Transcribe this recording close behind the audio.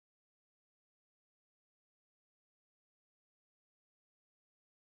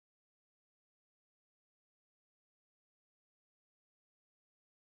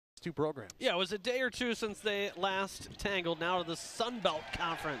two programs. Yeah, it was a day or two since they last tangled, now to the Sun Belt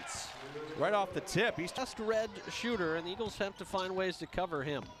Conference. Right off the tip, he's Best red shooter, and the Eagles have to find ways to cover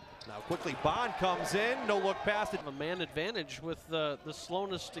him. now quickly Bond comes in, no look past it. A man advantage with the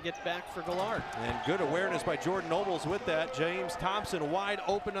slowness to get back for Gillard. And good awareness by Jordan Nobles with that. James Thompson wide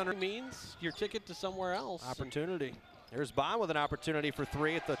open under. Means your ticket to somewhere else. Opportunity. There's Bond with an opportunity for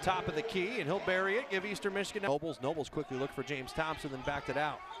three at the top of the key, and he'll bury it, give Eastern Michigan. Nobles quickly looked for James Thompson, then backed it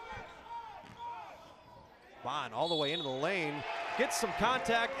out. Bond all the way into the lane, gets some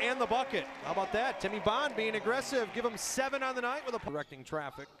contact and the bucket. How about that? Timmy Bond being aggressive, give him 7 on the night with a directing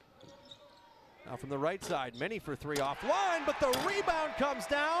traffic. Now from the right side, many for three offline, but the rebound comes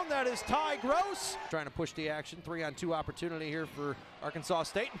down. That is Ty Gross. Trying to push the action, 3-on-2 opportunity here for Arkansas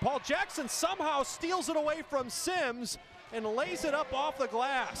State. And Paul Jackson somehow steals it away from Sims and lays it up off the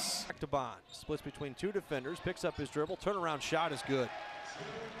glass. Back to Bond, splits between two defenders, picks up his dribble, turnaround shot is good.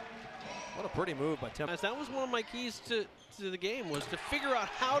 What a pretty move by Tim. That was one of my keys to the game, was to figure out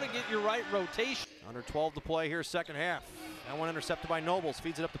how to get your right rotation. Under 12 to play here, second half. That one intercepted by Nobles,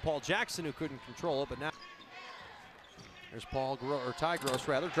 feeds it up to Paul Jackson, who couldn't control it, but now there's Ty Gross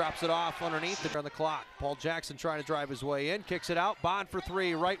rather, drops it off underneath on the clock. Paul Jackson trying to drive his way in, kicks it out. Bond for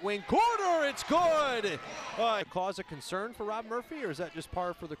three, right wing corner, it's good. Cause a concern for Rob Murphy, or is that just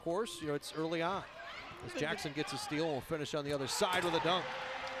par for the course? You know, it's early on. As Jackson gets a steal, and will finish on the other side with a dunk.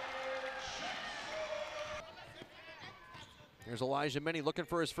 Here's Elijah Minnie looking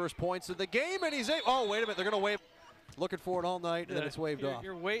for his first points of the game, and he's oh, wait a minute, they're going to wave. Looking for it all night, and then it's waved off.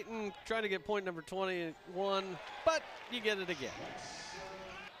 You're waiting, trying to get point number 21, but you get it again.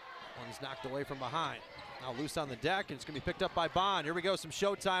 One's knocked away from behind. Now loose on the deck, and it's going to be picked up by Bond. Here we go, some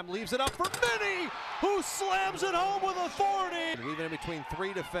showtime. Leaves it up for Minnie, who slams it home with authority. Leaving in between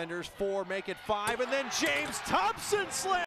three defenders, 4 make it 5, and then James Thompson slams.